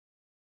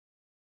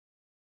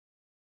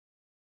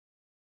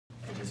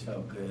just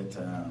felt good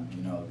to,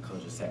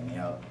 coach just sat me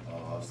out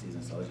all off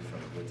season, so it just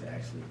felt good to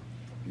actually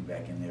be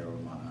back in there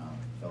with my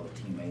fellow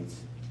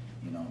teammates,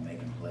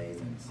 making plays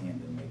and seeing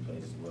them make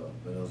plays as well.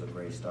 But it was a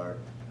great start,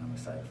 and I'm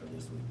excited for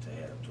this week to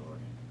head up to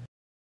Oregon.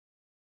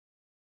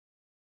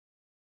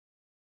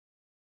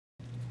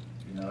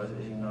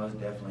 It's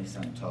definitely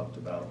something talked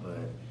about, but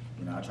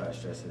I try to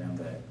stress to them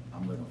that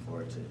I'm looking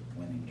forward to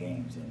winning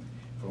games, and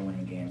for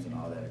winning games and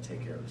all that, to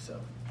take care of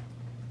itself.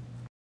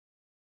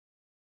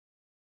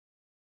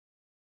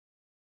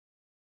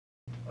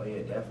 Oh yeah,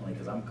 definitely,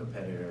 because I'm a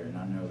competitor and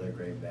I know they're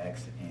great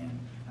backs, and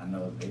I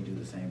know they do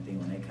the same thing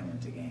when they come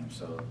into games.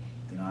 So,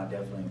 I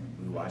definitely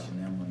be watching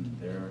them when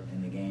they're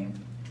in the game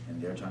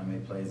and they're trying to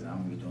make plays, and I'm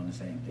gonna be doing the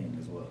same thing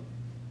as well.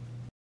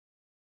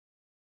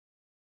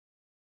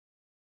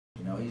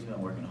 He's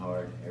been working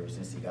hard ever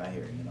since he got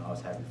here. I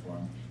was happy for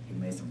him. He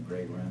made some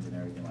great runs and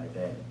everything like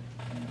that.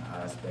 And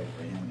I expect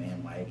for him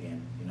and Mike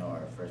and,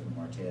 our freshman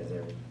Martez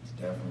there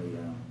to definitely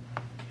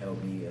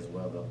help me as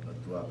well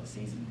throughout the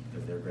season,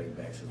 because they're great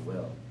backs as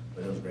well.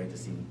 But it was great to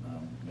see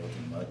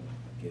Milton Mudd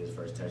get his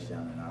first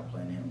touchdown, and I'm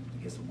planning him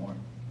to get some more.